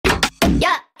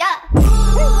Yeah,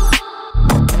 yeah.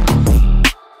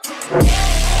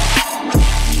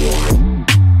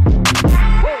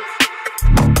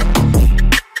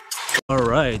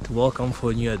 Alright, welcome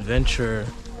for a new adventure.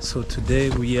 So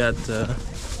today we at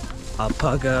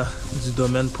Alpaca du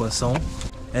Domaine Poisson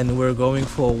and we're going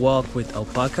for a walk with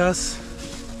alpacas.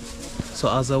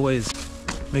 So as always,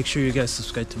 make sure you guys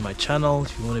subscribe to my channel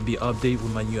if you want to be updated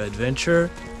with my new adventure,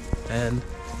 and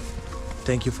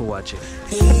thank you for watching.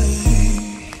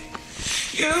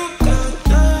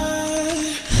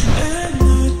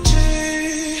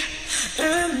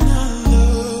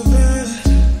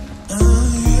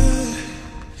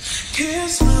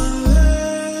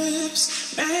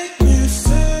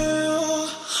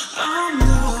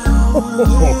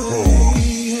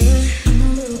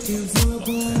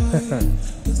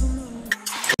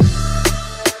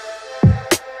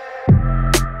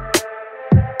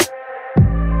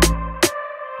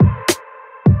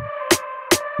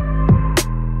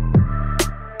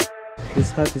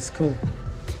 This hat is cool.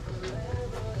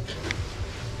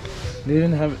 They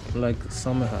didn't have like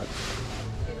summer hat.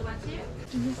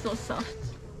 This is so soft.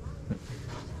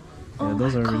 Yeah,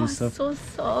 those are really soft. So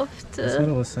soft. That's what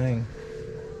I was saying.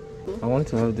 I want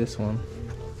to have this one.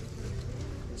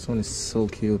 This one is so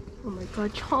cute. Oh my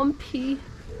god, chompy.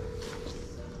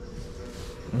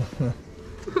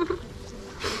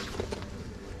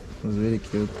 It was really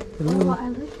cute. Oh, I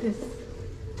like this.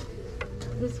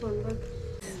 This one, look.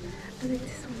 I like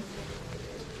this one.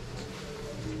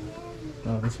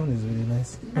 Oh, this one is really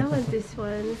nice. I want this one.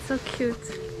 It's so cute.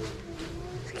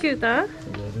 It's cute, huh?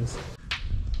 Yeah, it is.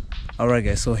 Alright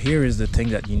guys, so here is the thing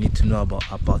that you need to know about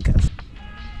alpacas.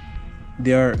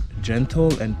 They are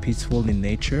gentle and peaceful in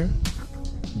nature.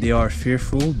 They are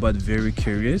fearful but very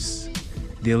curious.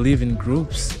 They live in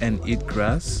groups and eat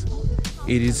grass.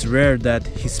 It is rare that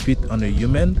he spit on a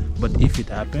human, but if it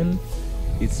happened,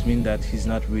 it means that he's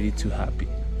not really too happy.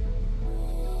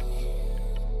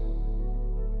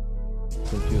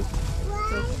 So cute.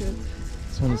 So cute.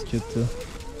 This one is cute too.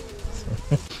 So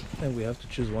and we have to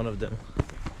choose one of them.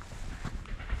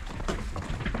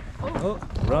 Oh,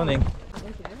 running.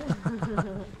 I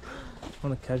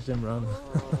want to catch them running.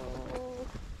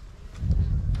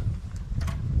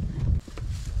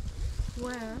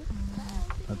 Where?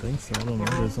 I think so. I don't know.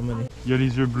 There's so many. Il y a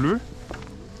les yeux bleus.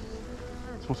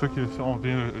 C'est pour ça qu'on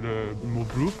vient le mot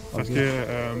blue. Parce que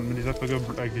les alpacas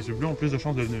avec les yeux bleus ont plus de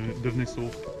chances de devenir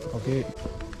sourds. Okay.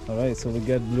 Alright, so we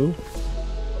got blue.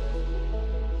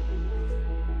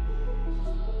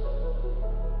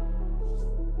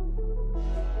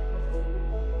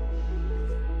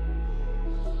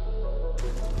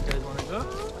 You guys want to go?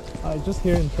 Just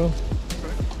here in front.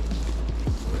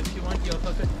 If you want the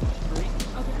alpaca 3,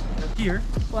 okay. Here,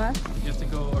 What? you have to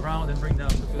go around and bring down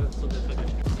the alpaca so the alpaca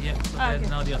straight. Yeah, so then Okay.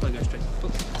 now the alpaca straight. Oh,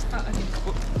 okay.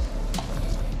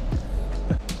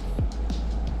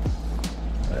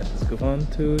 Alright, let's go. 1,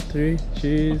 2, 3,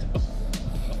 cheese.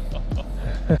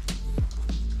 I'm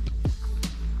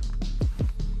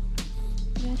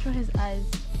gonna show his eyes.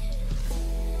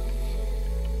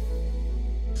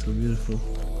 So beautiful.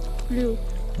 Blue.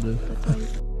 Blue. That's why.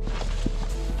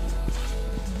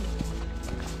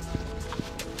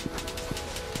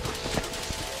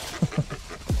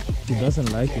 He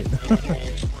doesn't like it.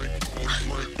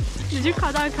 Did you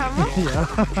cut on camera? Yeah.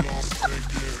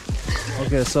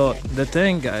 Okay, so the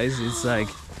thing, guys, is like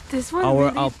This one our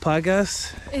really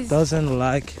alpacas is... doesn't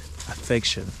like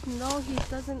affection. No, he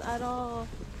doesn't at all.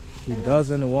 He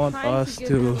doesn't want Trying us give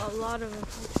to. him a lot of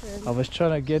affection. I was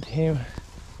trying to get him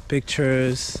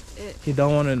pictures. He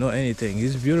don't want to know anything.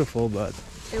 He's beautiful, but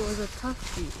It was a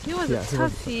toughie. He was Yeah, a he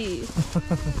was- toughie.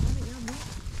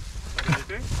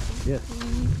 yeah.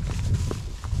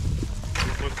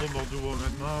 Pas trop mordoux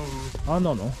maintenant ou... Ah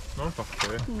non non. Non,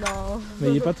 parfait. No. Mais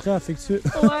il est pas très affectueux.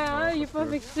 Ouais, hein, il est pas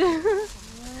affectueux.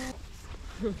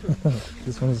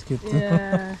 This one is cute.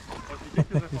 Yeah.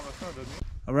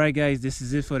 Alright guys, this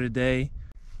is it for today.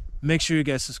 Make sure you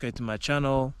guys subscribe to my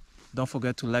channel. Don't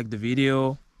forget to like the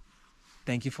video.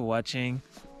 Thank you for watching.